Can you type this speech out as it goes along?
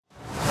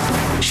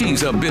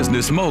She's a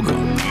business mogul,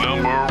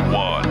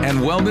 #1, and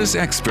wellness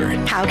expert.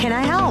 How can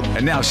I help?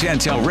 And now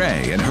Chantel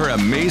Ray and her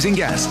amazing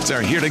guests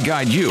are here to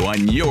guide you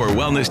on your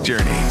wellness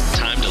journey.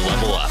 Time to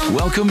level up.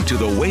 Welcome to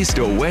the Waste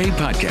Away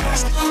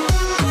podcast.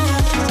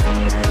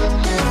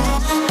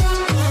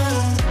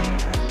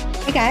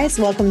 Hey guys,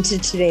 welcome to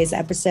today's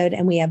episode.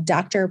 And we have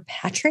Dr.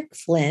 Patrick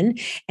Flynn,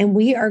 and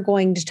we are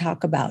going to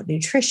talk about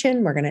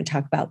nutrition. We're going to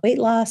talk about weight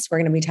loss. We're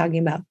going to be talking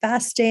about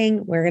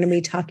fasting. We're going to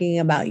be talking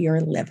about your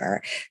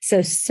liver.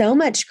 So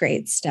much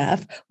great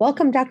stuff.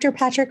 Welcome, Dr.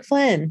 Patrick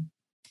Flynn.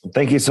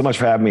 Thank you so much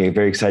for having me.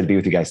 Very excited to be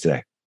with you guys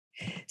today.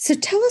 So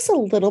tell us a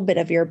little bit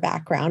of your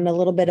background, a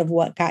little bit of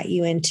what got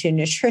you into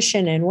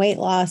nutrition and weight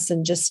loss,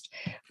 and just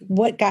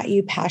what got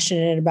you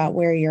passionate about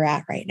where you're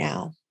at right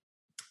now.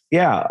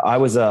 Yeah, I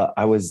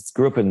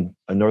grew up in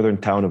a northern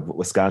town of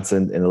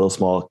Wisconsin, in a little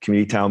small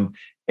community town,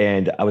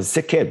 and I was a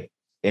sick kid.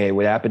 And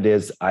what happened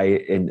is,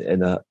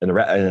 in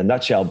a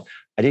nutshell,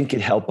 I didn't get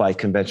help by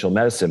conventional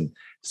medicine,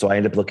 so I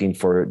ended up looking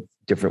for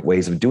different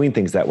ways of doing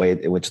things that way,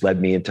 which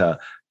led me into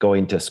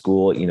going to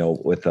school,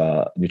 with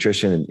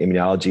nutrition and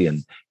immunology,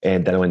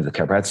 and then I went to the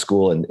chiropractic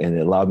school, and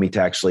it allowed me to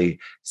actually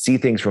see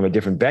things from a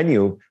different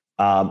venue.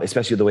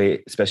 Especially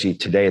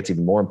today, it's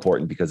even more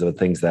important because of the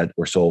things that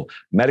were so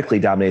medically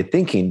dominated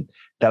thinking,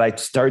 that I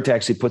started to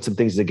actually put some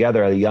things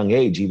together at a young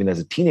age, even as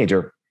a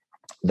teenager,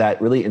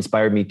 that really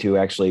inspired me to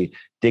actually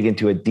dig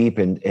into it deep.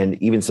 And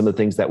even some of the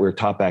things that we were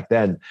taught back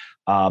then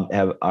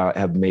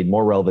have made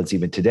more relevance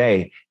even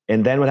today.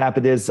 And then what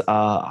happened is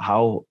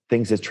how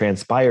things have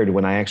transpired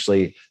when I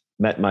actually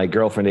met my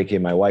girlfriend, aka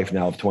my wife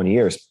now of 20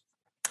 years.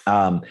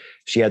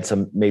 She had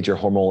some major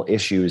hormonal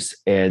issues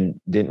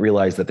and didn't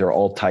realize that they're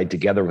all tied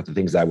together with the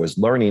things I was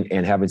learning,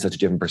 and having such a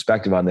different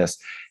perspective on this,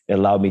 it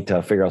allowed me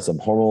to figure out some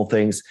hormonal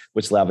things,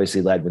 which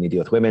obviously led, when you deal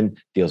with women,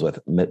 deals with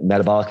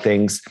metabolic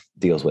things,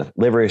 deals with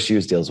liver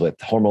issues, deals with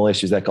hormonal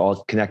issues that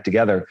all connect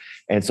together.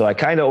 And so I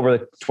kind of, over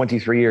the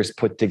 23 years,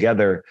 put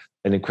together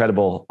an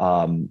incredible,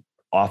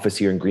 office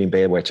here in Green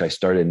Bay, which I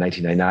started in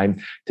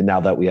 1999, to now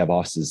that we have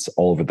offices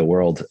all over the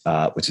world,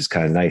 which is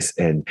kind of nice,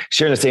 and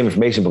sharing the same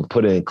information, but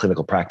put it in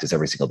clinical practice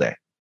every single day.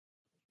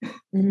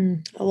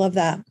 I love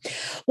that.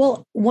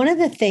 Well, one of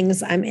the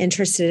things I'm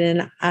interested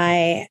in,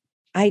 I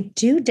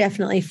do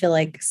definitely feel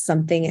like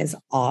something is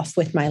off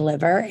with my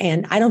liver,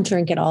 and I don't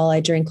drink at all.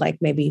 I drink like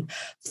maybe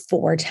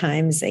 4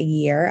 times a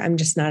year. I'm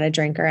just not a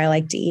drinker. I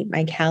like to eat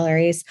my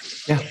calories,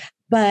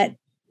 but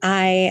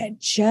I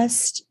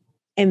just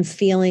am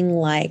feeling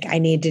like I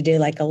need to do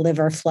like a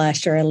liver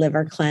flush or a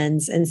liver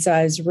cleanse. And so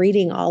I was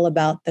reading all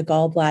about the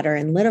gallbladder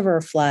and liver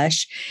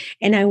flush,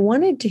 and I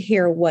wanted to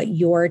hear what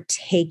your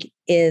take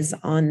is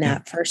on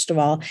that, first of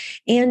all,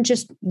 and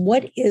just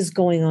what is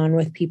going on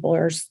with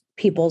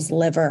people's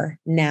liver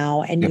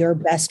now, and your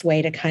best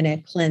way to kind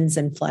of cleanse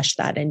and flush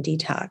that and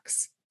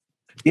detox.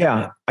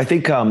 Yeah, I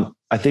think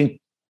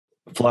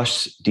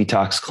flush,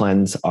 detox,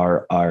 cleanse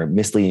are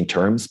misleading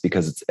terms,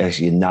 because it's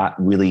actually not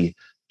really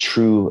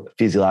true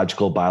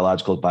physiological,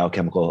 biological,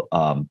 biochemical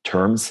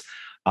terms.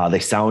 They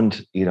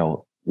sound,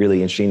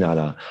 really interesting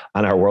on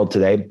our world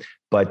today.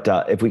 But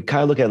if we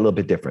kind of look at it a little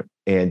bit different,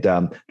 and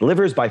the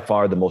liver is by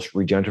far the most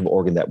regenerative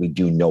organ that we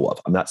do know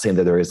of. I'm not saying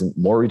that there isn't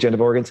more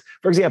regenerative organs.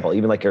 For example,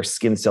 even like our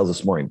skin cells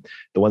this morning,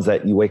 the ones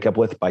that you wake up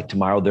with, by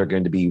tomorrow, they're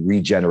going to be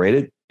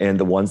regenerated. And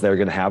the ones that are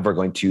going to have are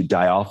going to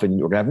die off, and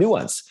we're going to have new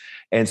ones.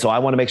 And so I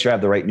want to make sure I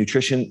have the right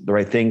nutrition, the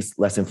right things,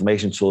 less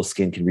inflammation, so the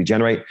skin can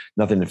regenerate,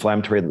 nothing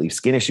inflammatory that leaves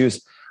skin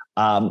issues.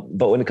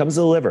 But when it comes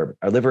to the liver,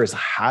 our liver is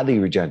highly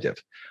regenerative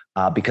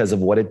because of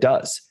what it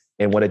does.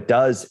 And what it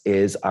does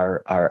is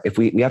if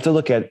we have to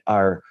look at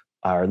our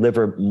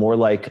liver more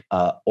like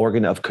an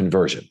organ of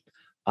conversion,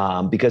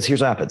 because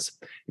here's what happens.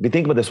 If you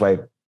think about it this way,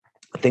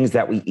 things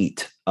that we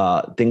eat,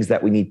 things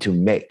that we need to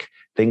make,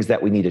 things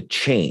that we need to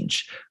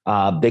change,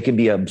 they can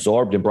be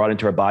absorbed and brought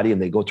into our body,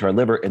 and they go to our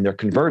liver and they're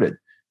converted.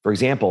 For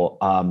example,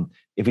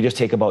 if you just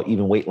take about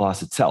even weight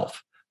loss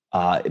itself,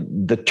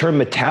 the term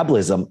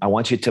metabolism, I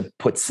want you to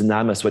put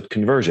synonymous with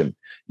conversion.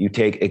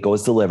 It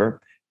goes to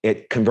liver,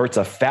 it converts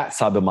a fat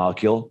soluble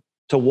molecule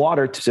to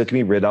water so it can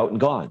be rid out and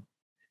gone.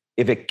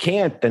 If it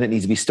can't, then it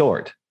needs to be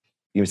stored.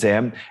 You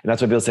understand? And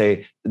that's why people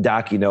say,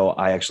 Doc,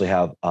 I actually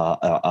have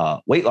a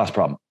weight loss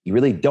problem. You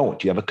really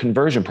don't. You have a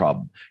conversion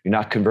problem. You're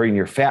not converting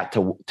your fat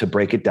to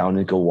break it down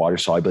and go water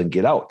soluble and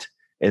get out.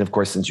 And of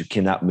course, since you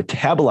cannot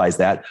metabolize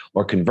that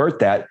or convert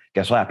that,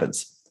 guess what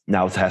happens?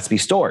 Now it has to be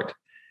stored.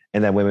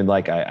 And then women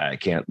I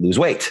can't lose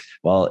weight.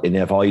 Well, and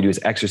if all you do is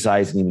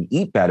exercise and even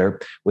eat better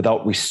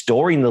without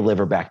restoring the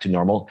liver back to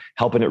normal,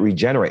 helping it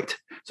regenerate.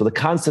 So the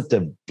concept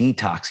of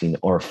detoxing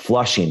or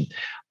flushing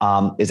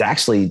is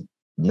actually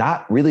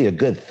not really a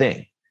good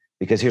thing,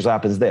 because here's what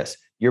happens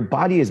your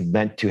body is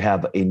meant to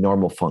have a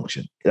normal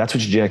function. That's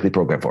what you're genetically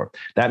programmed for.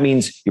 That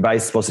means your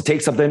body's supposed to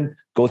take something,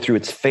 go through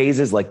its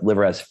phases, like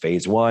liver has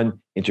phase 1,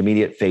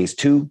 intermediate, phase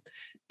 2.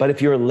 But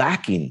if you're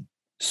lacking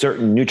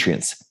certain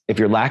nutrients, if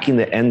you're lacking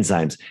the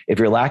enzymes, if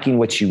you're lacking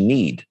what you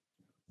need,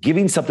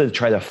 giving something to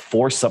try to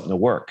force something to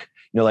work,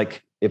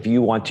 like if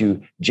you want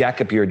to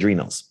jack up your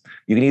adrenals,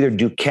 You can either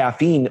do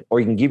caffeine or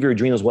you can give your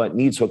adrenals what it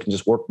needs so it can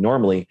just work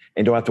normally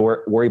and don't have to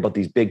worry about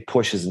these big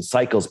pushes and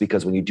cycles,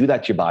 because when you do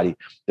that to your body,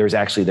 there's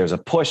a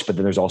push, but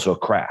then there's also a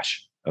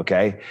crash.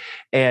 Okay.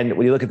 And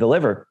when you look at the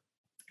liver,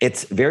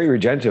 it's very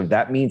regenerative.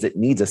 That means it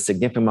needs a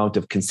significant amount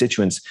of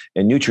constituents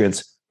and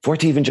nutrients for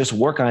it to even just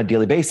work on a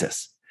daily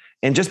basis.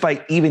 And just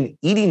by even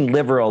eating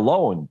liver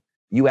alone,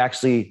 you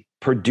actually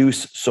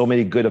produce so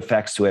many good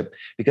effects to it.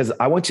 Because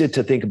I want you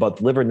to think about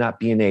the liver not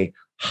being a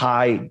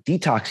high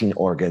detoxing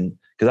organ,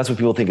 because that's what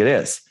people think it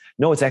is.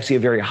 No, it's actually a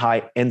very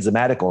high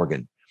enzymatic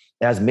organ.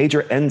 It has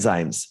major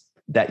enzymes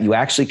that you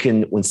actually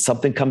can, when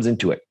something comes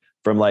into it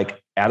from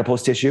like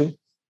adipose tissue,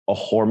 a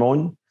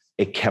hormone,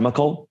 a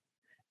chemical,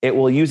 it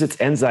will use its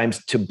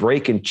enzymes to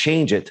break and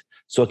change it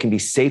so it can be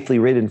safely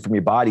ridden from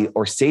your body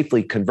or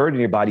safely converted in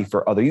your body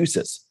for other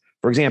uses.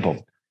 For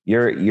example,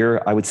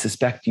 I would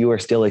suspect you are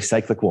still a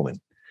cyclic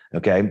woman.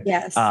 Okay.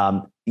 Yes.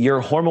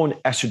 Your hormone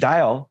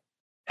estradiol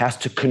has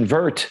to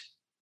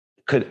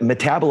could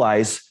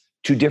metabolize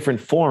to different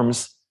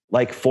forms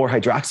like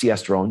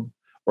 4-hydroxyestrone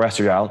or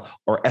estradiol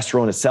or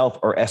estrone itself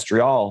or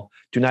estriol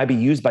to now be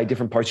used by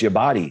different parts of your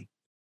body,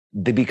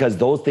 because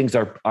those things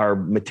are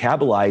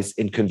metabolized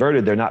and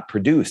converted. They're not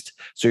produced.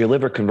 So your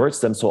liver converts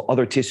them so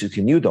other tissues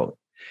can use those.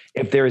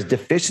 If there is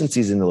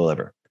deficiencies in the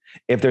liver,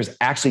 if there's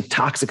actually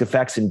toxic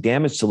effects and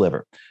damage to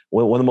liver,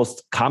 one of the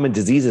most common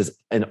diseases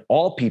in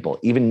all people,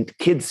 even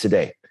kids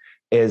today,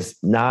 is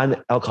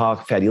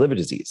non-alcoholic fatty liver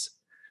disease,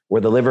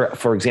 where the liver,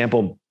 for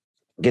example,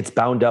 gets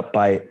bound up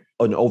by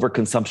an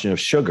overconsumption of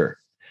sugar,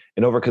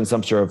 an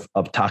overconsumption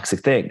of toxic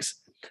things.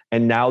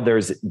 And now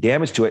there's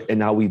damage to it. And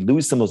now we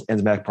lose some of those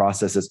enzymatic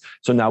processes.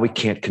 So now we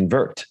can't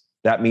convert.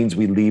 That means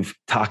we leave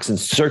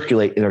toxins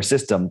circulate in our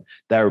system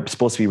that are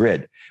supposed to be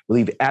rid. We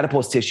leave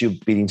adipose tissue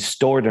being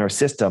stored in our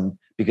system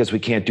because we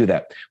can't do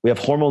that. We have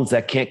hormones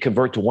that can't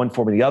convert to one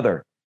form or the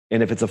other.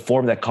 And if it's a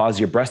form that causes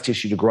your breast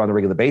tissue to grow on a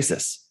regular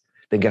basis,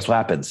 then guess what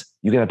happens?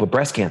 You can end up with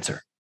breast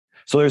cancer.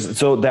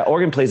 So that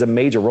organ plays a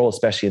major role,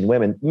 especially in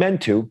women, men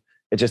too.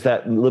 It's just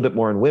that a little bit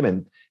more in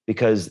women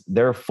because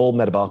their full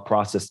metabolic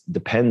process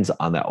depends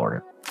on that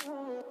organ.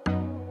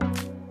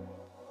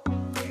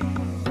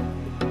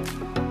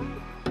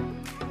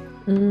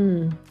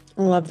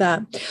 I love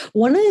that.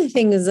 One of the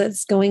things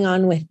that's going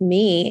on with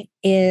me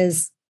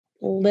is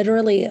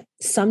literally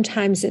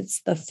sometimes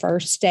it's the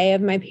first day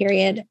of my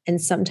period and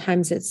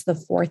sometimes it's the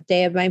fourth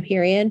day of my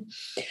period.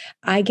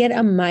 I get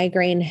a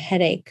migraine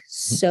headache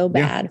so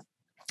bad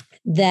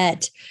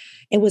that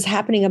it was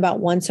happening about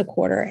once a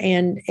quarter.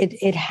 And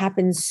it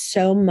happens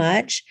so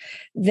much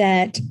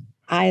that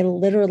I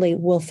literally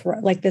will throw,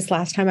 like this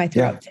last time I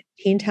threw up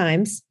 15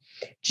 times,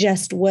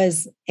 just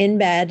was in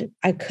bed.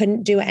 I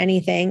couldn't do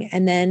anything.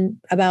 And then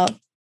about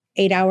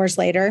 8 hours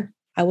later,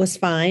 I was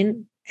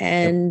fine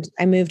and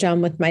I moved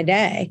on with my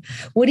day.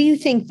 What do you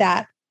think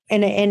that?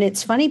 And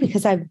it's funny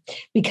because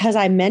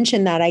I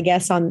mentioned that, I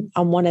guess, on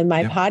one of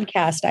my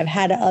podcasts, I've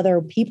had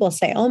other people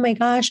say, oh my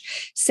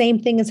gosh, same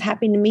thing is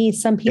happening to me.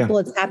 Some people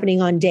it's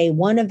happening on day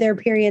 1 of their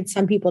period,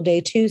 some people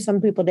day 2, some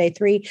people day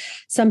 3,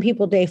 some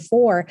people day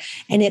 4.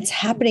 And it's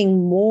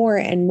happening more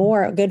and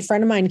more. A good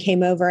friend of mine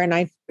came over and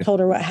I told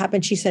her what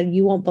happened. She said,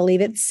 you won't believe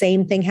it.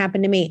 Same thing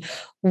happened to me.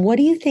 What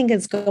do you think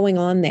is going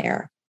on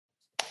there?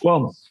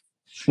 Well,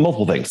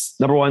 multiple things.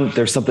 Number one,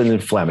 there's something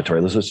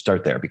inflammatory. Let's just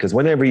start there, because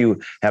whenever you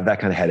have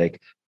that kind of headache,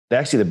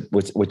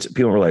 which people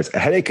don't realize, a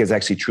headache is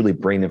actually truly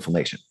brain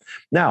inflammation.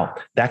 Now,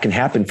 that can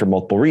happen for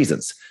multiple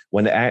reasons.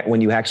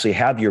 When you actually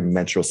have your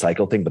menstrual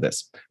cycle, think about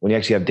this. When you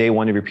actually have day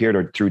 1 of your period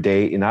or through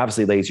day, and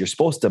obviously, ladies, you're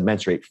supposed to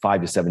menstruate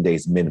 5 to 7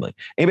 days minimally.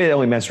 Anybody that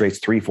only menstruates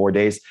 3-4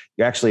 days,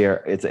 you actually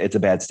are. It's a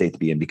bad state to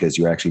be in because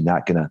you're actually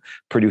not going to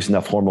produce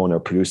enough hormone or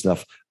produce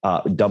enough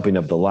dumping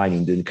of the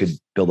lining, then could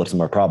build up some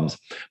more problems.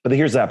 But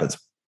here's what happens.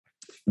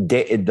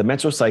 The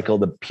menstrual cycle,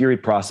 the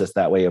period process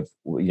that way of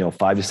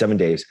 5 to 7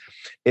 days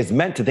is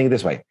meant to think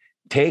this way.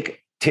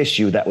 Take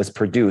tissue that was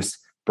produced,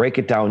 break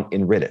it down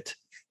and rid it.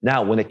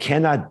 Now, when it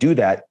cannot do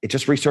that, it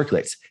just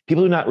recirculates.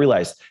 People do not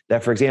realize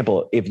that, for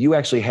example, if you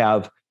actually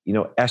have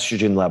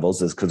estrogen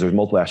levels, is because there's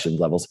multiple estrogen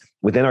levels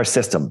within our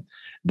system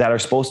that are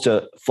supposed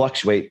to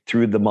fluctuate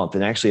through the month.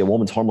 And actually a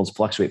woman's hormones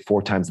fluctuate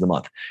 4 times in the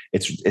month.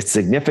 It's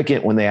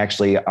significant when they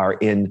actually are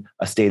in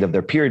a state of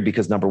their period,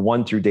 because number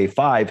 1 through day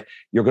 5,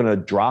 you're going to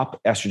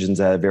drop estrogens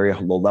at a very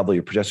low level.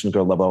 Your progesterone is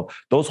going to level.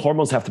 Those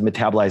hormones have to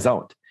metabolize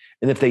out.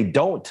 And if they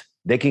don't,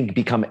 they can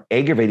become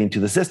aggravating to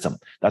the system.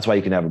 That's why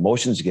you can have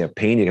emotions, you can have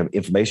pain, you can have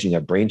inflammation, you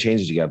can have brain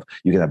changes, you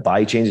can have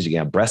body changes, you can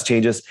have breast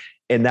changes.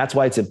 And that's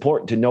why it's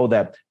important to know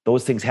that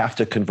those things have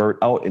to convert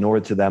out in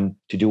order to them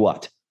to do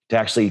what? To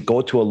actually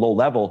go to a low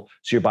level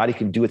so your body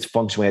can do its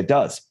function when it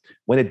does.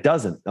 When it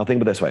doesn't, now think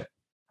about it this way,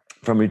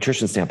 from a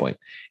nutrition standpoint,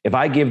 if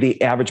I give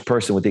the average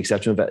person, with the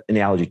exception of an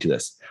analogy to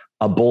this,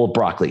 a bowl of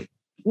broccoli,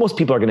 most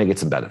people are going to get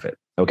some benefit.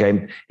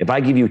 Okay. If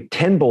I give you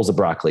 10 bowls of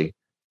broccoli,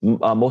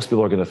 most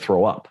people are going to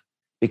throw up,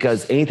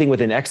 because anything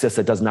within excess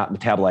that does not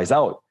metabolize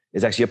out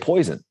is actually a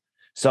poison.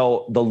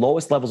 So the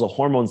lowest levels of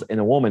hormones in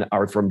a woman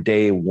are from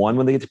day 1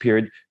 when they get to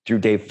period through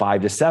day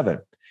 5 to 7.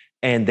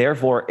 And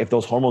therefore, if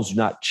those hormones do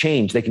not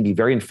change, they can be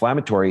very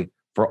inflammatory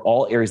for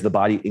all areas of the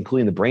body,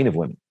 including the brain of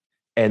women.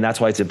 And that's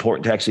why it's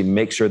important to actually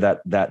make sure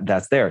that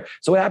that's there.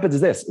 So what happens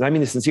is this, and I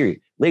mean this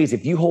sincerely, ladies,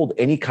 if you hold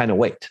any kind of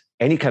weight,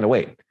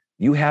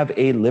 you have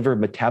a liver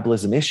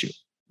metabolism issue.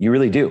 You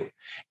really do.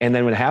 And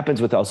then what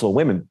happens with also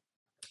women,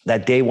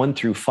 that day 1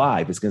 through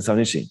 5 is going to sound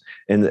interesting.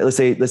 And let's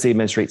say you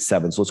menstruate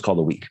 7, so let's call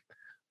it a week.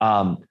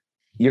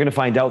 You're going to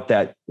find out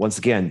that once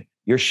again,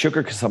 your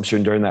sugar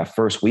consumption during that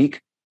first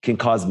week can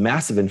cause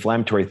massive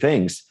inflammatory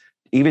things,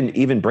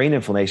 even brain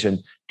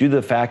inflammation, due to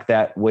the fact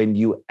that when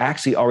you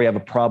actually already have a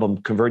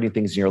problem converting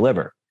things in your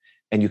liver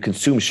and you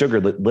consume sugar,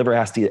 the liver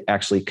has to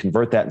actually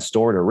convert that and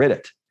store it or rid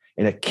it.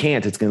 And it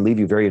can't, it's going to leave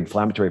you very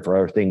inflammatory for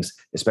other things,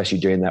 especially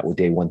during that with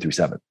day 1 through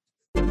 7.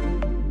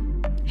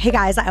 Hey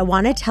guys, I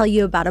want to tell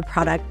you about a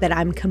product that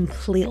I'm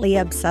completely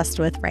obsessed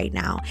with right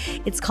now.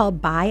 It's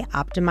called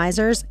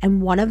Bioptimizers,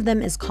 and one of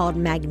them is called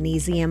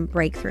Magnesium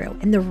Breakthrough.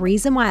 And the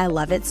reason why I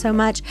love it so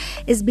much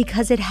is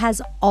because it has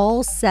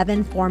all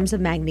 7 forms of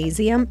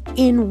magnesium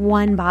in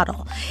one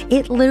bottle.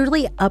 It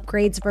literally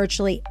upgrades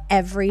virtually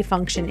every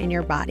function in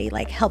your body,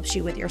 like helps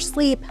you with your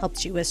sleep,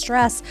 helps you with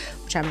stress,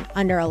 which I'm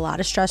under a lot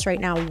of stress right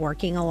now,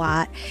 working a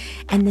lot.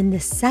 And then the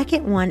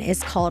second one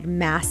is called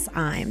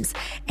Masszymes,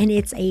 and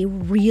it's a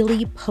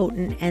really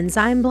potent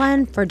enzyme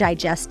blend for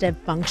digestive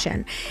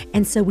function.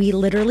 And so we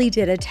literally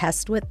did a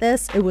test with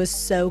this. It was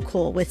so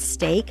cool with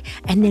steak.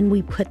 And then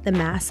we put the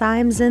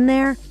Masszymes in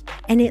there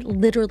and it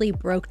literally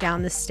broke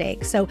down the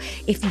steak. So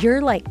if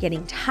you're like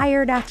getting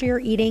tired after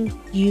you're eating,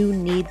 you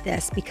need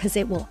this because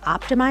it will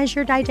optimize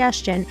your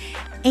digestion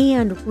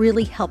and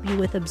really help you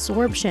with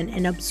absorption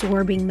and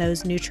absorbing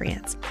those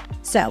nutrients.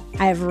 So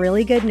I have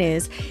really good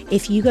news.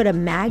 If you go to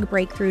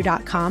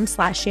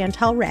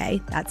magbreakthrough.com/Chantel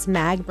Ray, that's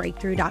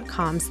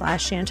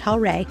magbreakthrough.com/Chantel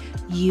Ray,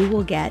 you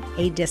will get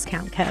a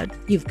discount code.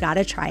 You've got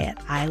to try it.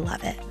 I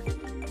love it.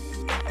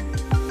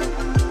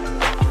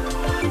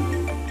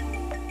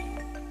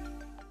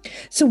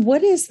 So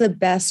what is the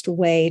best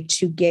way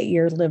to get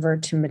your liver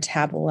to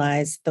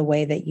metabolize the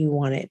way that you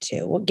want it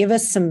to? Well, give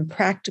us some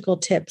practical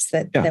tips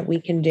that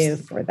we can do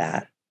for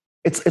that.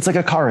 It's like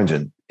a car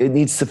engine. It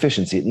needs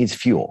sufficiency. It needs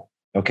fuel.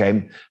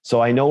 Okay.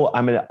 So I know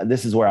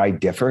this is where I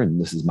differ. And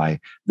this is one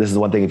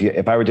thing.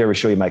 If I were to ever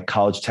show you my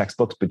college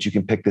textbooks, but you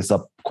can pick this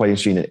up quite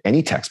interesting in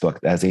any textbook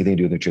that has anything to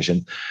do with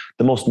nutrition,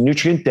 the most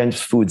nutrient dense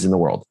foods in the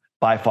world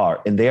by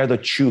far. And they are the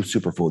true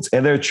superfoods.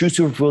 And they're true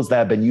superfoods that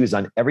have been used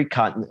on every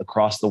continent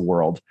across the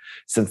world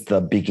since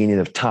the beginning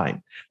of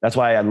time. That's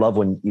why I love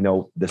when,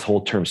 this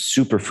whole term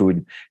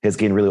superfood has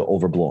getting really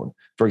overblown.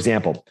 For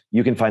example,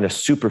 you can find a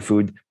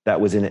superfood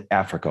that was in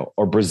Africa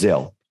or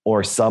Brazil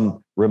or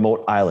some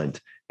remote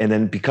island. And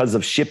then because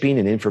of shipping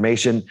and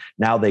information,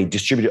 now they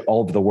distribute it all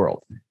over the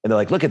world. And they're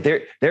like, look at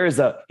here's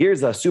a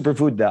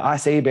superfood, the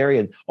acai berry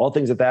and all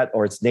things like that,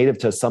 or it's native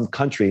to some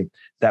country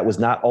that was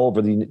not all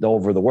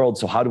over the world.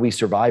 So how do we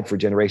survive for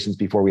generations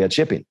before we had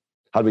shipping?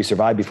 How do we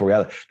survive before we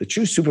had it? The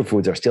true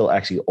superfoods are still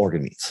actually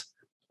organ meats.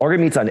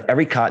 Organ meats on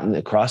every continent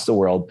across the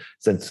world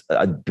since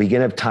the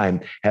beginning of time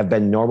have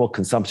been normal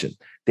consumption.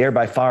 They're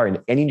by far in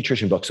any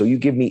nutrition book. So you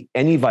give me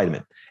any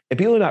vitamin, and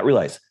people do not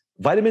realize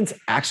vitamins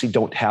actually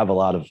don't have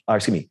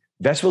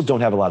vegetables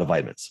don't have a lot of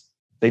vitamins.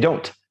 They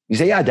don't. You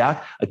say, yeah,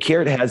 doc, a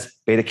carrot has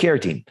beta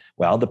carotene.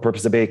 Well, the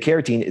purpose of beta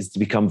carotene is to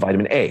become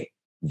vitamin A.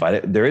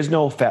 There is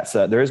no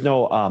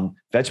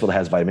vegetable that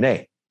has vitamin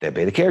A. They have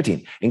beta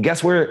carotene. And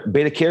guess where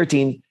beta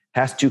carotene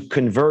has to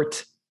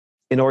convert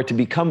in order to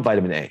become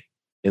vitamin A?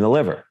 In the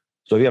liver.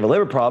 So if you have a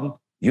liver problem,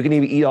 you can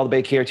even eat all the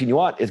beta carotene you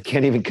want. It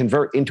can't even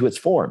convert into its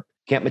form.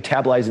 Can't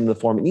metabolize into the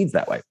form it needs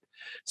that way.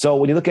 So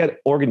when you look at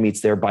organ meats,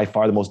 they're by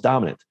far the most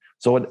dominant.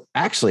 So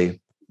actually,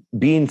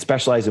 being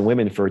specialized in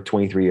women for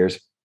 23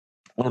 years,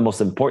 one of the most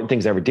important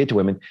things I ever did to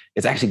women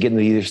is actually getting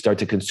them to either start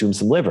to consume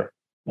some liver.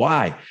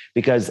 Why?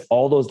 Because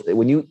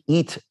when you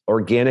eat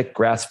organic,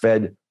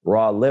 grass-fed,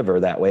 raw liver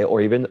that way,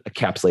 or even a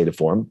capsulated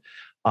form,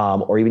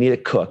 or even eat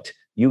it cooked,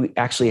 you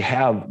actually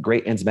have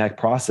great enzymatic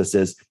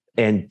processes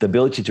and the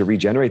ability to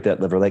regenerate that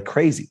liver like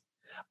crazy.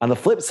 On the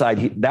flip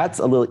side, that's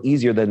a little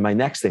easier than my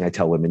next thing I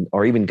tell women,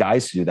 or even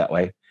guys to do that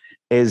way,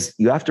 is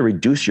you have to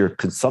reduce your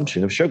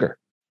consumption of sugar.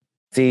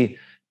 See,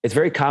 it's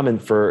very common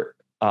for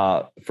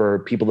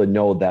people to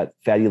know that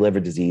fatty liver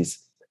disease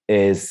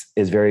is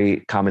very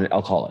common in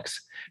alcoholics,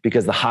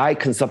 because the high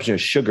consumption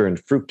of sugar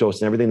and fructose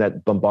and everything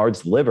that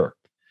bombards the liver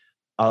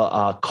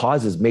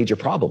causes major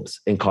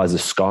problems and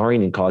causes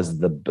scarring and causes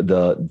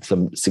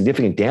some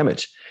significant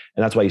damage.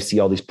 And that's why you see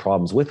all these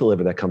problems with the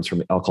liver that comes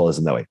from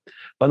alcoholism that way.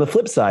 But on the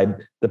flip side,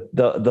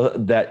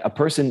 that a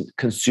person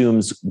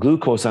consumes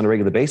glucose on a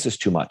regular basis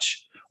too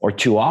much or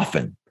too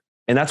often.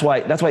 And that's why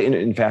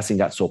intermittent fasting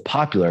got so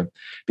popular,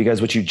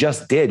 because what you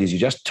just did is you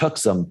just took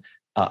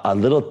a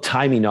little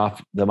timing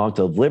off the amount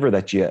of liver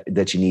that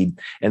you need,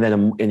 and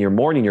then in your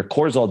morning your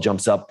cortisol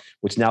jumps up,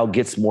 which now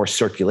gets more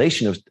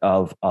circulation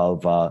of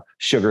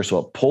sugar, so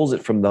it pulls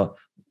it from the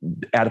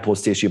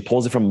adipose tissue,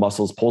 pulls it from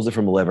muscles, pulls it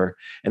from the liver,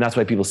 and that's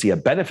why people see a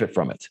benefit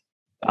from it.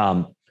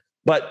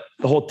 But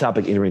the whole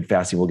topic intermittent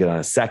fasting, we'll get on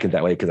a second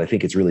that way, because I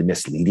think it's really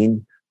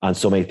misleading on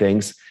so many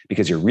things,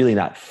 because you're really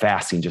not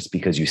fasting just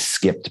because you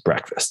skipped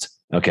breakfast.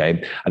 Okay.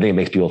 I think it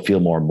makes people feel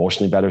more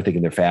emotionally better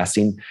thinking they're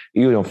fasting.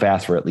 You don't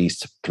fast for at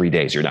least 3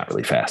 days, you're not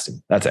really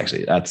fasting. That's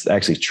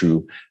actually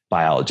true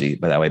biology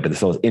by that way. But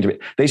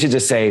they should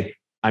just say,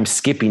 I'm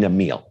skipping a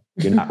meal.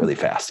 You're not really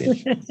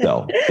fasting.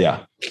 So,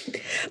 yeah.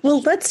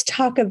 Well, let's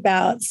talk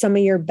about some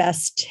of your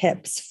best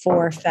tips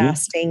for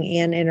fasting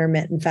and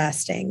intermittent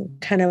fasting.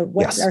 Kind of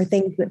what are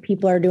things that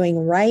people are doing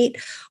right?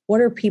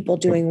 What are people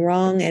doing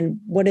wrong? And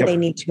what do they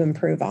need to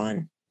improve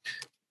on?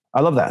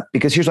 I love that,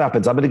 because here's what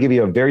happens. I'm going to give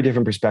you a very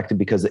different perspective,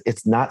 because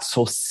it's not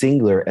so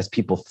singular as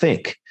people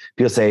think.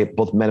 People say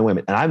both men and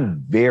women, and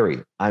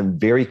I'm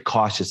very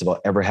cautious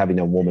about ever having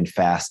a woman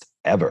fast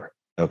ever.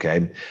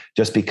 Okay.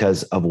 Just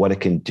because of what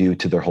it can do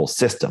to their whole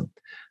system.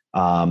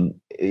 And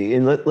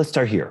let's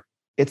start here.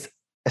 It's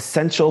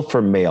essential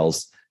for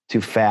males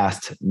to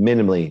fast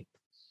minimally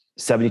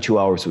 72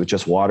 hours with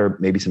just water,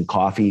 maybe some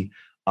coffee,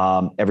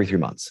 every 3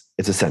 months.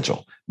 It's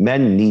essential.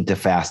 Men need to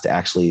fast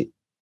actually.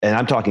 And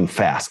I'm talking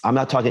fast. I'm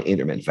not talking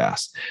intermittent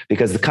fast,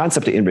 because the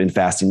concept of intermittent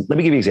fasting, let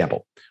me give you an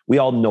example. We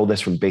all know this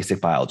from basic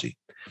biology.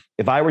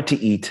 If I were to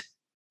eat,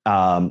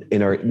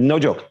 no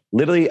joke,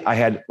 literally I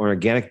had an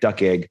organic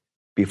duck egg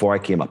before I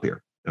came up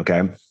here.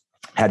 Okay.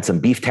 Had some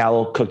beef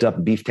tallow, cooked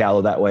up beef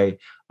tallow that way.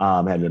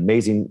 Had an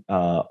amazing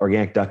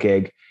organic duck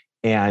egg.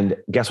 And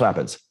guess what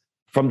happens?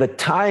 From the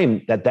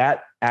time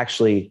that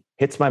actually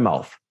hits my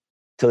mouth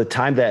to the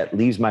time that it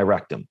leaves my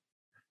rectum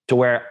to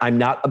where I'm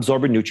not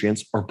absorbing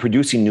nutrients or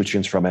producing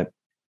nutrients from it,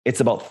 it's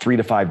about 3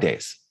 to 5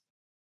 days.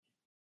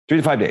 3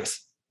 to 5 days.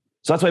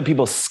 So that's why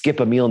people skip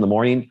a meal in the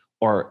morning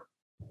or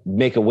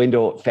make a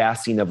window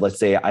fasting of, let's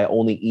say I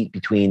only eat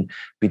between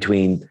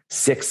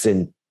 6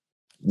 and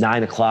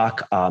 9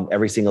 o'clock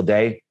every single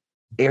day.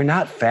 You're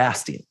not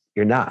fasting.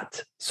 You're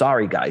not.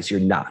 Sorry, guys, you're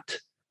not.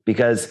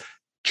 Because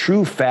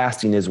true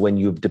fasting is when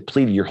you've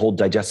depleted your whole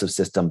digestive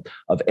system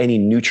of any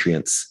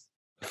nutrients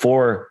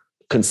for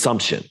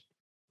consumption.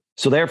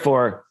 So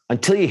therefore,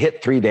 until you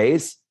hit 3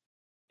 days,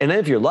 and then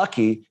if you're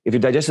lucky, if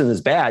your digestion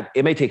is bad,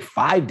 it may take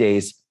 5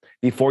 days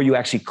before you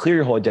actually clear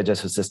your whole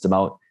digestive system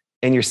out,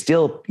 and you're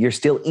still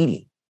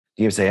eating.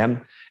 Do you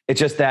understand? It's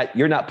just that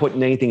you're not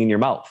putting anything in your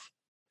mouth,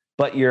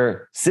 but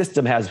your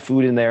system has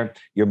food in there.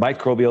 Your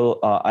microbial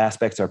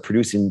aspects are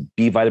producing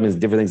B vitamins,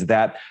 different things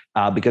like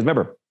that. Because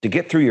remember, to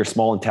get through your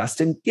small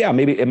intestine,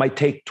 maybe it might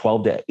take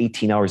 12 to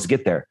 18 hours to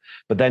get there,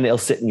 but then it'll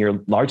sit in your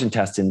large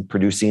intestine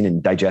producing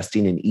and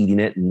digesting and eating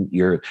it. And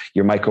your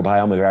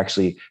microbiome are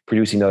actually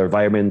producing other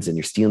vitamins, and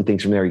you're stealing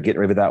things from there. You're getting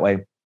rid of it that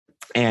way.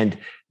 And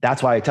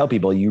that's why I tell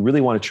people, you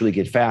really want to truly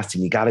get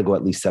fasting, you got to go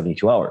at least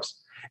 72 hours.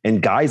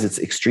 And guys, it's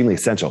extremely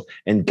essential.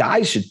 And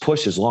guys should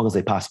push as long as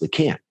they possibly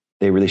can.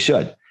 They really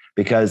should,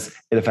 because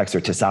it affects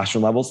their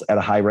testosterone levels at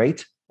a high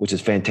rate, which is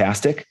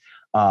fantastic.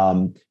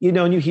 And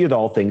you hear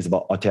all things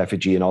about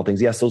autophagy and all things.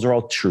 Yes, those are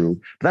all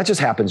true, but that just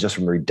happens just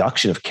from a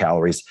reduction of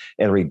calories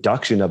and a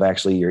reduction of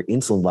actually your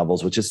insulin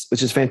levels, which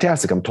is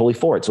fantastic. I'm totally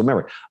for it. So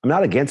remember, I'm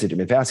not against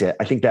intermittent fasting.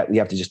 I think that we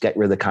have to just get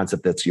rid of the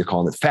concept that you're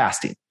calling it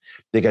fasting,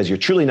 because you're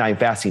truly not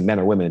fasting, men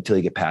or women, until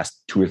you get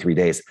past 2 or 3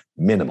 days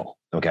minimal.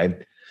 Okay.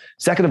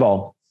 Second of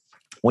all,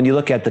 when you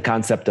look at the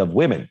concept of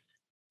women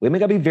got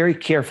to be very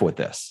careful with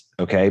this.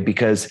 Okay.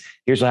 Because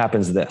here's what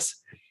happens to this.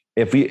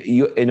 If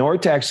in order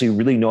to actually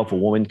really know if a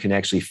woman can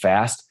actually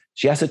fast,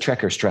 she has to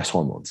track her stress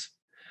hormones.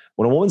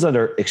 When a woman's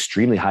under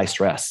extremely high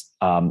stress,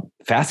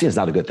 fasting is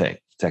not a good thing.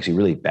 It's actually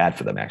really bad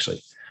for them,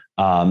 actually.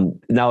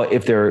 Now,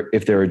 if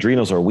their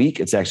adrenals are weak,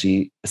 it's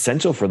actually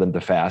essential for them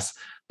to fast.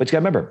 But you got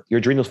to remember, your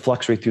adrenals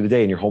fluctuate through the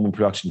day and your hormone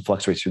production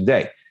fluctuates through the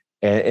day.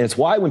 And it's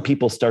why when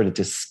people started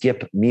to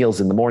skip meals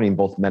in the morning,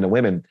 both men and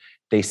women,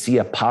 they see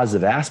a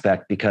positive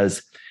aspect,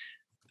 because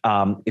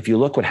if you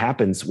look what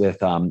happens with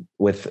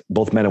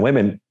both men and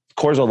women,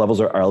 cortisol levels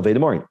are elevated in the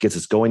morning, gets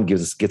us going,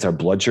 gets our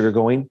blood sugar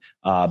going.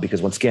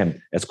 Because once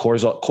again, as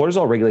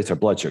cortisol regulates our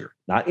blood sugar,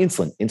 not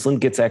insulin. Insulin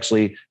gets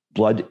actually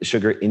blood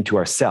sugar into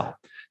our cell.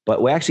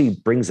 But what actually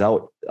brings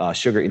out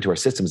sugar into our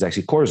system is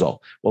actually cortisol.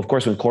 Well, of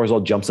course, when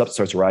cortisol jumps up,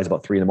 starts to rise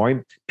about 3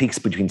 a.m, peaks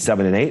between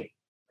 7 and 8,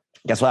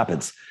 guess what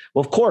happens?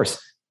 Well, of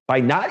course, by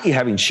not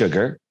having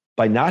sugar,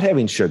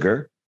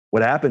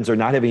 what happens, or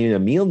not having a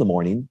meal in the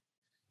morning,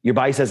 your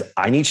body says,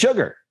 I need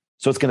sugar.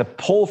 So it's going to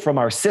pull from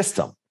our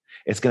system.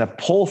 It's going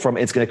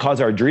to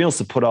cause our adrenals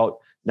to put out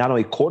not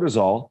only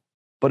cortisol,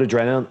 but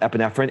adrenaline,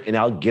 epinephrine, and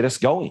that'll get us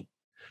going.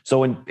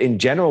 So in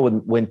general,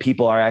 when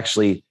people are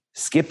actually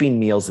skipping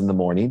meals in the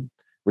morning,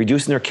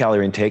 reducing their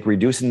calorie intake,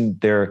 reducing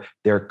their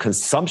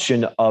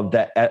consumption of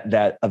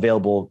that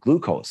available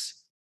glucose,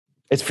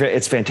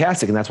 it's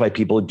fantastic. And that's why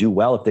people do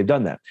well if they've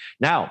done that.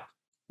 Now,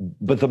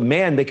 but the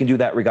man, they can do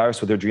that regardless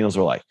of what their adrenals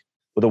are like.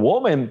 With a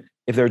woman,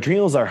 if their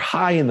adrenals are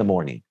high in the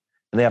morning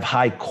and they have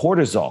high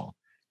cortisol,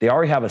 they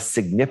already have a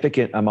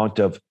significant amount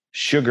of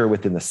sugar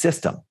within the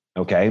system,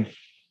 okay?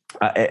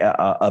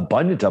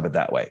 Abundant of it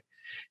that way.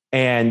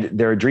 And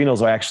their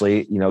adrenals are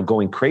actually,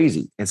 going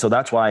crazy. And so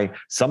that's why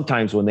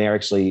sometimes when they are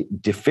actually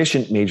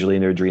deficient majorly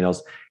in their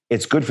adrenals,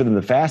 it's good for them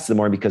to fast in the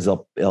morning because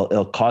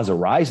it'll cause a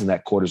rise in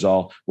that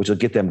cortisol, which will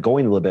get them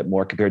going a little bit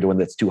more compared to when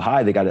that's too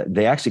high.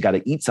 They actually got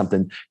to eat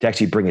something to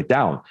actually bring it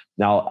down.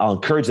 Now I'll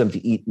encourage them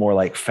to eat more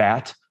like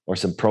fat or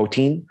some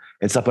protein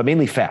and stuff, but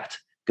mainly fat,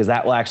 because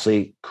that will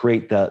actually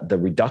create the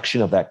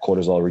reduction of that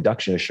cortisol,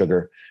 reduction of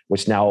sugar,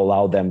 which now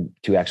allow them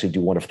to actually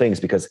do wonderful things.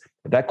 Because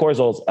if that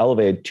cortisol is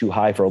elevated too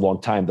high for a long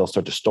time, they'll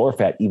start to store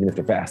fat even if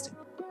they're fasting.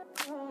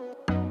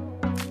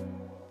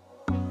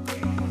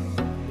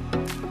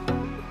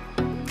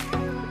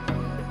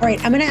 All right,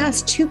 I'm going to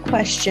ask two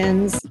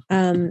questions.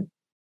 I'll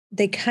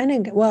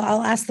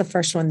ask the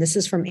first one. This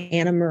is from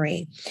Anna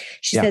Marie.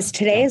 She says,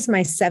 today is my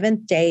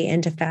 7th day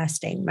into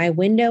fasting. My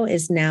window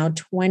is now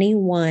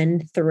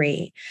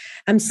 21:3.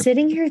 I'm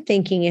sitting here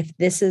thinking if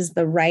this is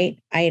the right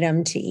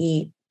item to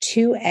eat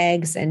 2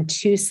 eggs and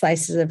 2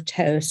 slices of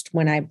toast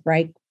when I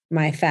break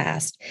my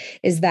fast.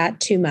 Is that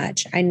too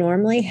much? I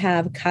normally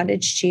have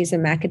cottage cheese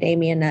and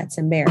macadamia nuts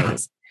and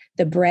berries.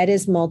 The bread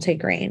is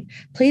multigrain.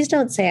 Please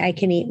don't say I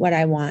can eat what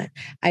I want.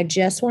 I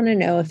just want to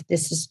know if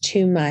this is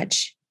too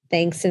much.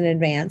 Thanks in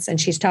advance.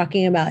 And she's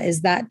talking about,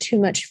 is that too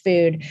much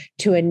food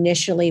to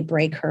initially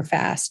break her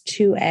fast?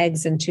 2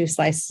 eggs and 2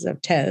 slices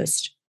of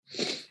toast.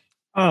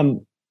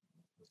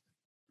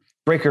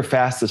 Break her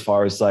fast as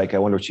far as like, I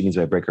wonder what she means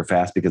by break her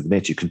fast, because the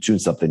minute you consume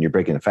something, you're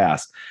breaking a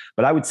fast.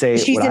 But I would say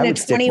she's in a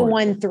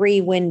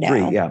 21:3 window.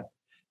 3,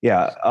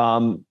 yeah.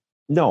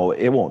 No,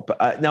 it won't.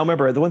 But now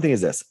remember, the one thing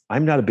is this: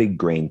 I'm not a big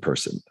grain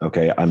person.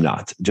 Okay, I'm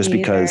not. Just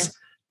because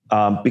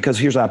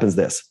here's what happens.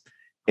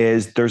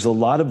 There's a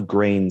lot of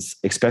grains,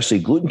 especially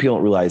gluten, people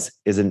don't realize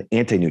is an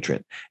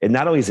anti-nutrient. It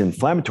not only is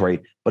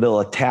inflammatory, but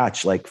it'll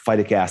attach like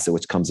phytic acid,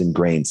 which comes in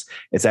grains.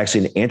 It's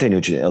actually an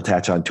anti-nutrient. It'll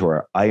attach onto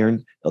our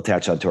iron. It'll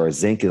attach onto our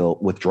zinc. It'll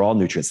withdraw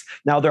nutrients.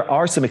 Now, there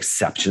are some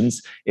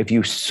exceptions if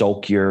you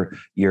soak your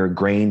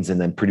grains and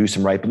then produce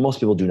them right, but most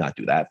people do not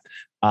do that.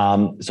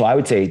 So I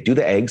would say do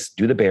the eggs,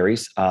 do the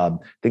berries,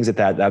 things like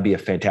that. That'd be a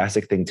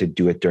fantastic thing to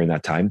do it during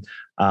that time.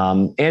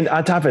 And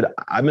on top of it,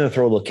 I'm going to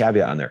throw a little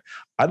caveat on there.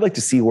 I'd like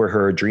to see where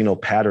her adrenal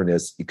pattern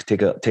is. You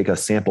could take a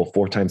sample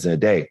 4 times in a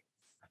day,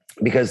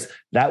 because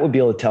that would be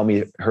able to tell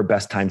me her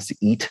best times to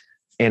eat.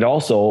 And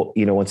also,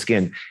 once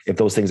again, if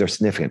those things are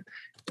significant.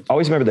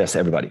 Always remember this,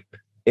 everybody,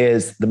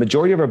 is the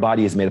majority of our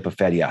body is made up of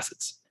fatty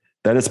acids.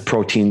 That is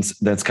proteins,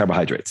 that's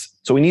carbohydrates.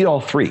 So we need all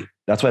 3.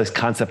 That's why this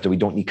concept that we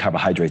don't need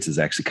carbohydrates is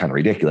actually kind of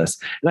ridiculous.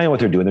 And I know what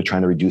they're doing. They're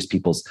trying to reduce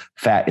people's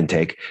fat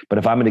intake. But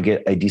if I'm going to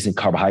get a decent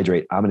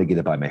carbohydrate, I'm going to get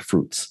it by my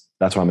fruits.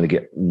 That's where I'm going to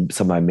get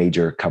some of my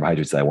major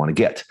carbohydrates that I want to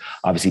get.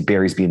 Obviously,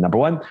 berries being number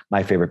 1.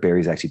 My favorite berry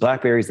is actually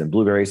blackberries and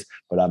blueberries,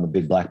 but I'm a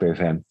big blackberry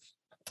fan.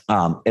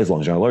 As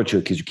long as you're not allergic to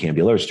it, because you can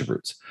be allergic to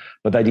fruits.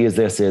 But the idea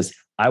is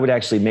I would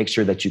actually make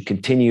sure that you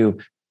continue,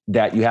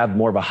 that you have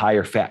more of a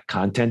higher fat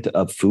content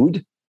of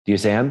food. Do you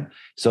understand?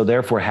 So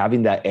therefore,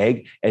 having that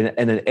egg, and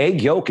an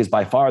egg yolk is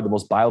by far the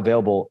most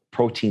bioavailable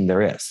protein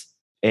there is.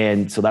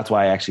 And so that's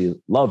why I actually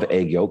love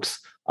egg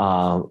yolks.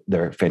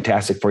 They're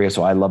fantastic for you.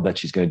 So I love that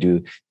she's going to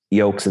do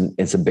yolks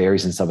and some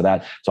berries and stuff of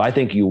that. So I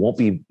think you won't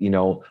be,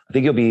 I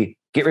think you'll be,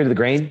 get rid of the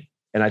grain.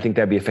 And I think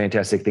that'd be a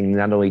fantastic thing,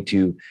 not only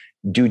to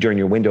do during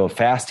your window of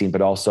fasting,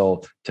 but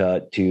also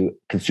to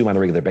consume on a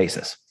regular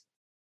basis.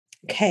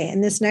 Okay.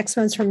 And this next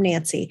one's from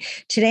Nancy.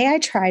 Today, I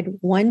tried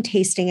one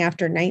tasting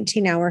after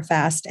 19-hour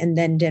fast and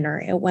then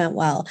dinner. It went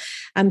well.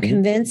 I'm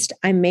convinced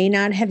I may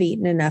not have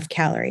eaten enough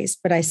calories,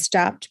 but I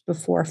stopped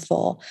before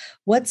full.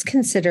 What's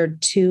considered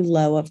too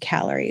low of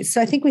calories? So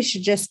I think we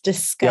should just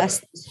discuss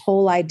this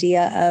whole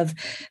idea of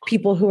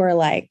people who are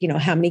like,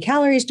 how many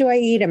calories do I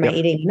eat? Am I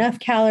eating enough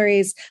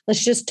calories?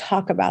 Let's just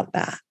talk about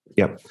that.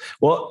 Yep.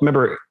 Well,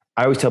 remember,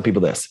 I always tell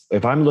people this: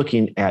 if I'm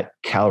looking at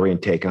calorie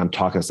intake and I'm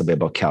talking to somebody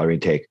about calorie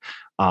intake,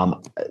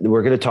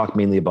 we're going to talk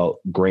mainly about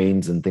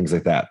grains and things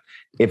like that.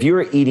 If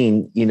you're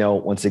eating,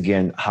 once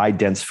again, high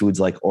dense foods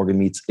like organ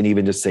meats, and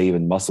even just say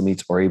even muscle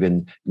meats, or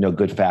even,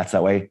 good fats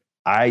that way,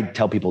 I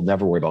tell people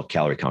never worry about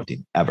calorie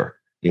counting ever.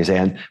 You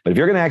understand? But if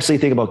you're going to actually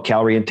think about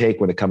calorie intake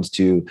when it comes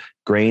to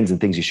grains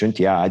and things you shouldn't,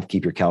 I'd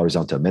keep your calories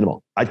down to a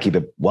minimal. I'd keep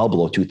it well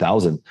below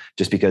 2,000,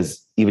 just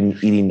because even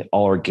eating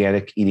all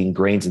organic, eating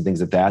grains and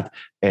things like that,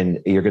 and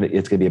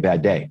it's going to be a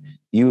bad day.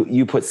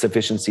 You put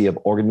sufficiency of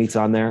organ meats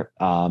on there.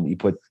 You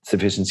put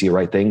sufficiency of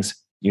right things.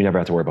 You never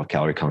have to worry about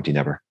calorie counting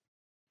ever.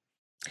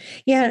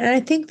 Yeah. And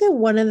I think that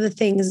one of the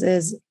things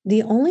is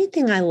the only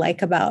thing I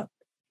like about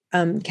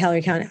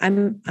calorie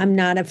counting. I'm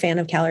not a fan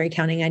of calorie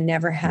counting. I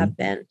never have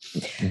been.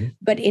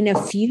 But in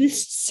a few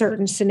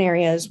certain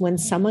scenarios, when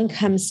someone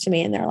comes to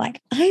me and they're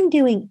like, I'm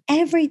doing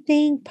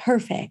everything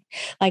perfect,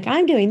 like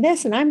I'm doing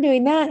this and I'm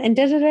doing that and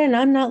and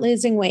I'm not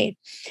losing weight.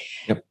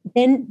 Yep.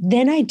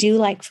 Then I do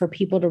like for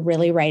people to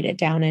really write it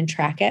down and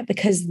track it,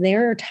 because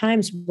there are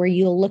times where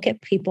you'll look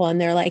at people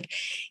and they're like,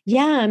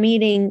 I'm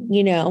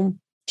eating,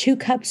 2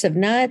 cups of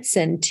nuts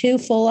and 2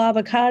 full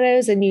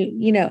avocados. And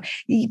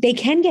they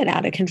can get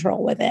out of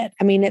control with it.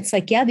 I mean, it's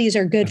like, these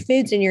are good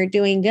foods and you're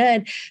doing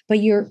good, but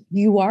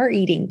you are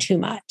eating too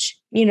much.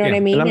 You know what I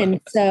mean?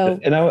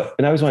 And I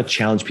always want to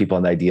challenge people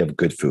on the idea of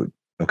good food.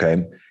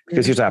 Okay.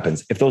 Because here's what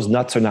happens. If those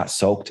nuts are not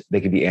soaked,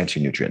 they can be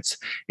anti-nutrients.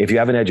 If you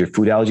haven't had your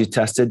food allergy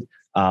tested,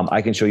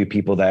 I can show you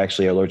people that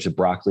actually are allergic to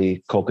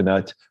broccoli,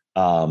 coconut,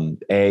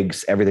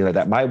 eggs, everything like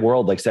that. My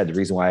world, like I said, the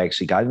reason why I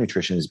actually got into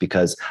nutrition is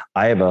because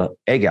I have an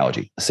egg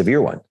allergy, a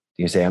severe one.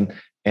 You understand?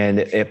 And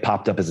it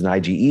popped up as an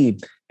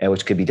IgE,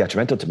 which could be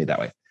detrimental to me that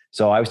way.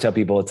 So I always tell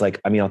people it's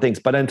like amino things.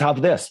 But on top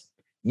of this,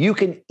 you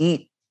can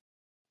eat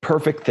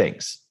perfect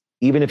things,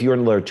 even if you're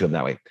allergic to them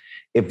that way.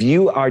 If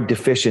you are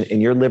deficient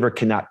and your liver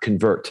cannot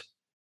convert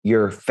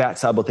your fat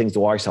soluble things to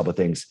water soluble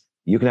things,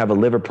 you can have a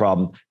liver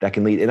problem that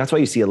can lead. And that's why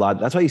you see a lot.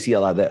 That's why you see a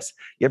lot of this.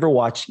 You ever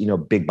watch,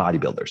 big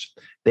bodybuilders?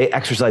 They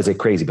exercise like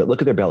crazy, but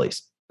look at their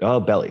bellies. Oh,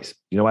 bellies.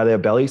 You know why they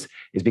have bellies?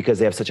 Is because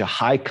they have such a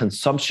high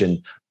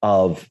consumption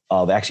of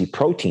actually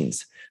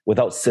proteins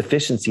without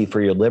sufficiency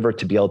for your liver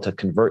to be able to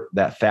convert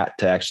that fat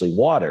to actually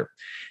water.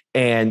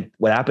 And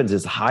what happens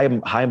is high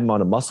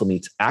amount of muscle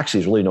meats actually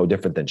is really no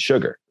different than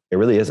sugar. It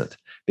really isn't,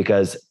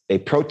 because a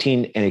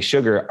protein and a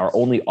sugar are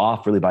only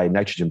off really by a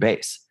nitrogen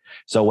base.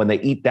 So when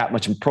they eat that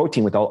much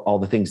protein with all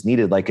the things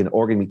needed, like an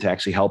organ meat to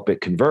actually help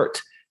it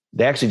convert,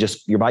 they actually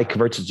your body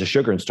converts it to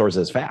sugar and stores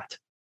it as fat.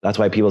 That's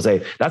why people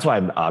say, that's why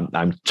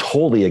I'm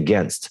totally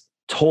against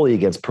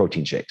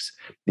protein shakes.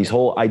 This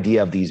whole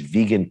idea of these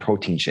vegan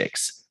protein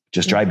shakes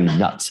just drive me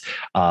nuts.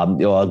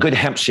 A good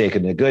hemp shake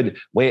and a good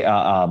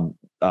brown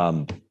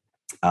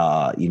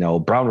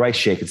rice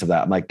shake and stuff like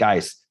that. I'm like,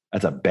 guys,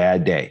 that's a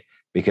bad day.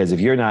 Because if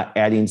you're not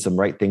adding some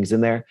right things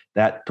in there,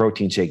 that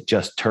protein shake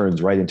just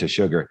turns right into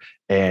sugar,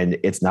 and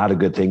it's not a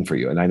good thing for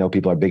you. And I know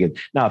people are big in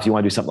now. If you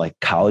want to do something like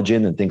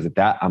collagen and things like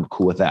that, I'm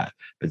cool with that.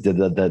 But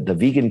the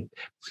vegan,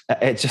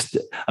 it's just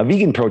a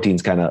vegan protein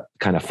is kind of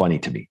funny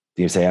to me.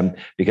 Do you say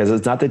because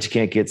it's not that you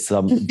can't get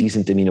some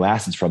decent amino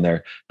acids from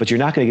there, but you're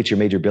not going to get your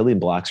major building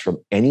blocks from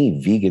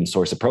any vegan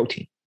source of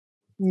protein.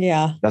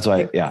 Yeah. That's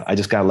why, I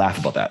just got to laugh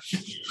about that.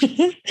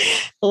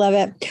 Love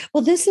it.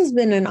 Well, this has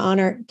been an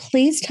honor.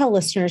 Please tell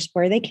listeners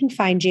where they can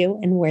find you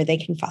and where they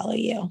can follow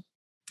you.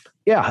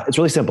 Yeah, it's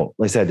really simple.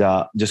 Like I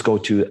said, just go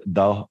to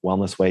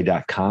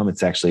thewellnessway.com.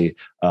 It's actually,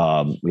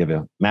 we have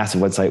a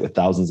massive website with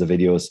thousands of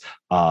videos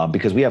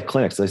because we have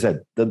clinics. Like I said,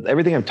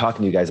 everything I'm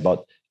talking to you guys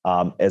about,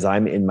 as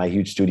I'm in my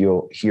huge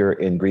studio here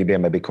in Green Bay,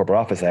 my big corporate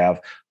office, we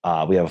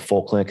have a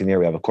full clinic in there.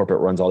 We have a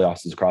corporate runs all the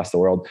offices across the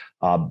world.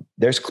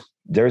 There's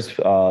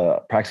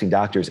practicing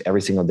doctors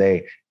every single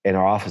day in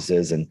our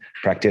offices, and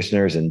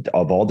practitioners and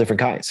of all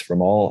different kinds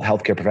from all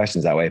healthcare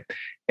professions that way.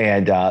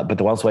 And, but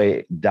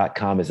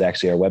thewellnessway.com is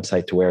actually our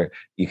website to where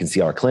you can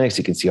see our clinics,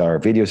 you can see our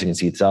videos, you can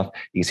see stuff,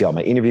 you can see all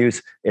my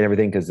interviews and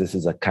everything. Cause this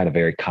is a kind of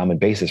very common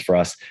basis for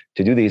us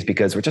to do these,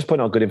 because we're just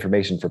putting out good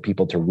information for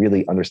people to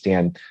really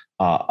understand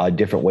a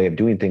different way of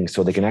doing things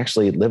so they can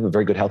actually live a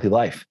very good, healthy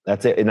life.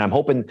 That's it. And I'm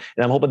hoping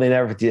they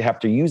never have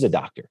to use a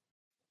doctor.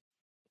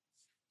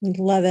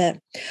 Love it.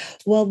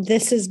 Well,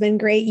 this has been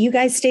great. You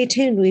guys stay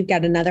tuned. We've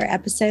got another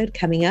episode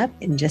coming up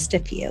in just a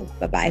few.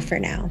 Bye-bye for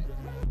now.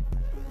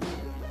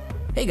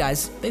 Hey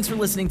guys, thanks for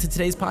listening to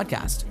today's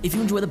podcast. If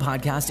you enjoy the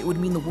podcast, it would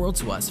mean the world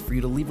to us for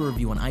you to leave a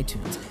review on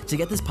iTunes to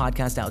get this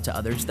podcast out to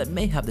others that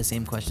may have the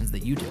same questions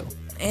that you do.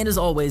 And as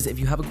always, if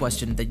you have a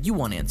question that you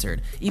want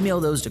answered,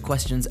 email those to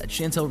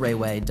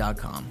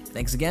questions@chantelrayway.com.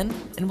 Thanks again,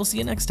 and we'll see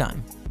you next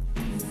time.